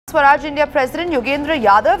Swaraj India President Yogendra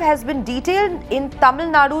Yadav has been detained in Tamil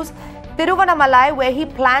Nadu's Tiruvannamalai, where he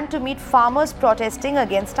planned to meet farmers protesting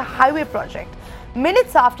against a highway project.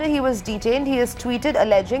 Minutes after he was detained, he has tweeted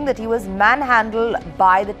alleging that he was manhandled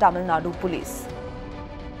by the Tamil Nadu police.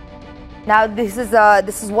 Now, this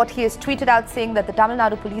is what he has tweeted out, saying that the Tamil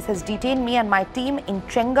Nadu police has detained me and my team in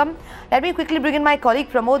Chengam. Let me quickly bring in my colleague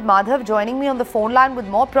Pramod Madhav joining me on the phone line with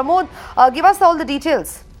more. Pramod, give us all the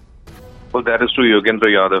details. Well, that is true. Yogendra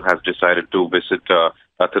Yadav has decided to visit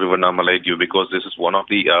Tiruvannamalai because this is one of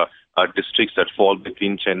the districts that fall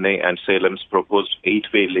between Chennai and Salem's proposed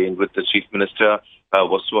 8-way lane, which the Chief Minister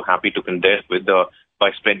was so happy to condemn by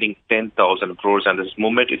spending 10,000 crores. And this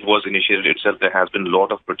moment it was initiated itself, there has been a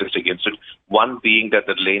lot of protest against it. One being that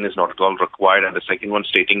the lane is not at all required, and the second one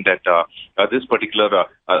stating that this particular,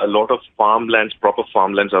 a lot of farmlands, proper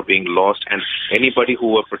farmlands are being lost, and anybody who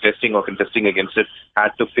were protesting or contesting against it had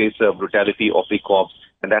to face the brutality of the cops.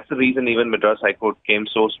 And that's the reason even Madras High Court came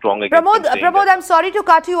so strong against Pramod, I'm sorry to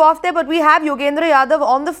cut you off there, but we have Yogendra Yadav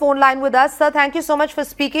on the phone line with us. Sir, thank you so much for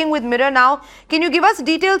speaking with Mirror Now. Can you give us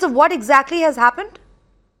details of what exactly has happened?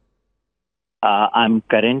 I'm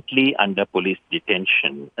currently under police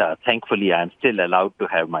detention. Thankfully, I'm still allowed to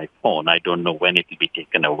have my phone. I don't know when it will be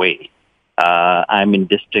taken away. I'm in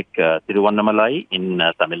district Tiruvannamalai in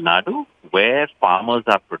Tamil Nadu, where farmers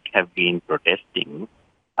have been protesting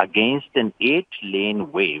against an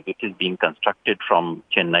 8-lane way which is being constructed from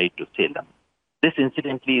Chennai to Salem. This,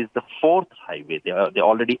 incidentally, is the 4th highway. There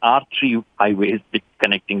already are 3 highways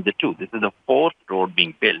connecting the two. This is the 4th road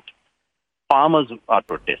being built. Farmers are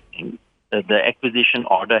protesting. The acquisition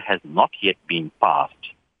order has not yet been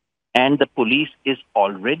passed, and the police is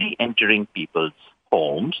already entering people's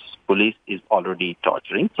homes. Police is already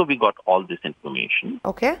torturing. So we got all this information.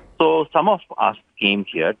 Okay. So some of us came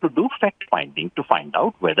here to do fact-finding to find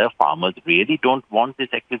out whether farmers really don't want this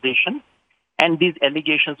acquisition, and these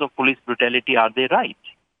allegations of police brutality, are they right?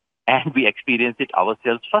 And we experienced it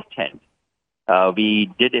ourselves firsthand. We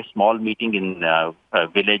did a small meeting in a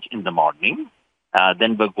village in the morning.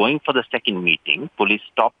 Then we're going for the second meeting. Police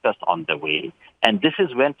stopped us on the way. And this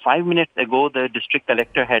is when 5 minutes ago, the district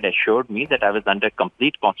collector had assured me that I was under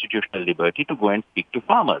complete constitutional liberty to go and speak to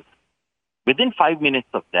farmers. Within 5 minutes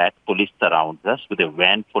of that, police surrounds us with a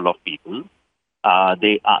van full of people.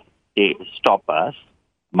 They stop us.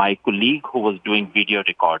 My colleague who was doing video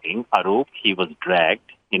recording, Arup, he was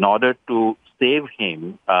dragged. In order to save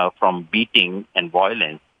him from beating and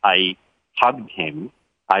violence, I hugged him.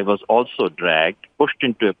 I was also dragged, pushed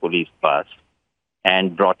into a police bus,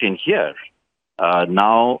 and brought in here.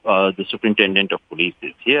 Now the superintendent of police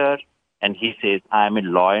is here, and he says, I am a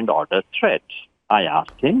law and order threat. I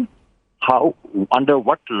asked him, under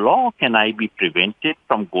what law can I be prevented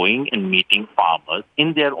from going and meeting farmers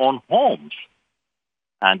in their own homes?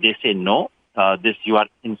 And they say, no, you are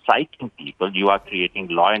inciting people. You are creating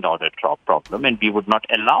law and order problem, and we would not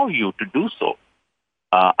allow you to do so.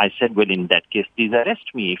 I said, well, in that case, please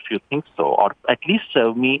arrest me if you think so, or at least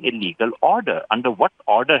serve me a legal order. Under what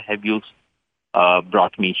order have you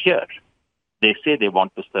brought me here? They say they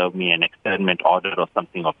want to serve me an experiment order or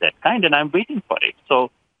something of that kind, and I'm waiting for it.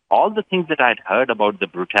 So all the things that I'd heard about the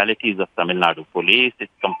brutalities of Tamil Nadu police,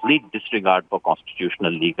 its complete disregard for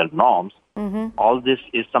constitutional legal norms, all this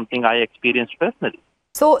is something I experienced personally.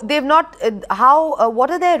 So they've not,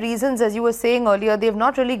 what are their reasons? As you were saying earlier, they've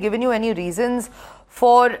not really given you any reasons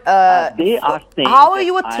for, they are saying how are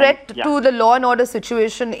you a threat to the law and order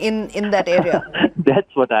situation in that area?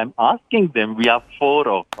 That's what I'm asking them. We are 4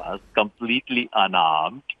 of us, completely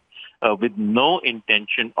unarmed, with no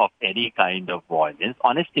intention of any kind of violence,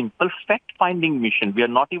 on a simple fact-finding mission. We are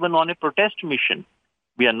not even on a protest mission.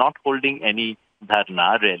 We are not holding any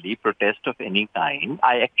dharna, rally, protest of any kind.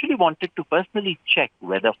 I actually wanted to personally check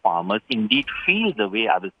whether farmers indeed feel the way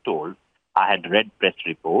I was told. I had read press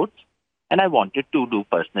reports, and I wanted to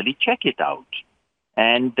personally check it out.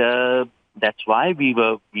 And that's why we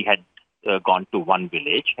had gone to one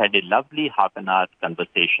village, had a lovely half-an-hour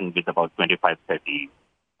conversation with about 25-30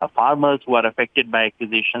 farmers who are affected by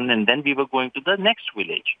acquisition, and then we were going to the next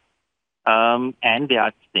village. And they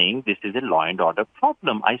are saying this is a law and order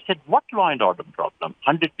problem. I said, what law and order problem?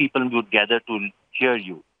 100 people would gather to hear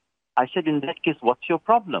you. I said, in that case, what's your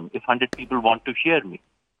problem if 100 people want to hear me?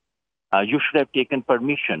 You should have taken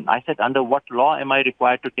permission. I said, under what law am I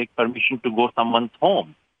required to take permission to go someone's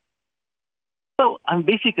home? So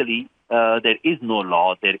basically, there is no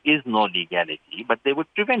law, there is no legality, but they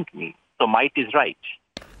would prevent me. So might is right.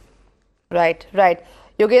 Right.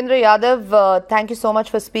 Yogendra Yadav, thank you so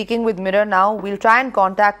much for speaking with Mirror Now. We'll try and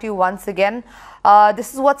contact you once again.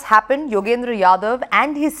 This is what's happened. Yogendra Yadav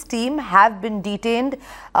and his team have been detained.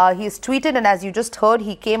 He has tweeted, and as you just heard,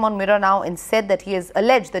 he came on Mirror Now and said that he has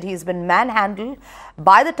alleged that he has been manhandled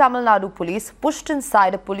by the Tamil Nadu police, pushed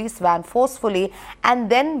inside a police van forcefully, and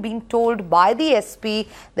then been told by the SP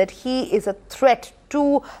that he is a threat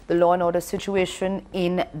to the law and order situation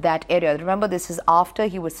in that area. Remember, this is after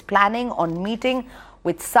he was planning on meeting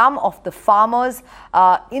with some of the farmers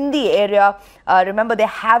in the area. Remember, there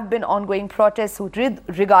have been ongoing protests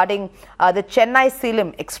regarding the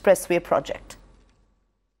Chennai-Salem Expressway project.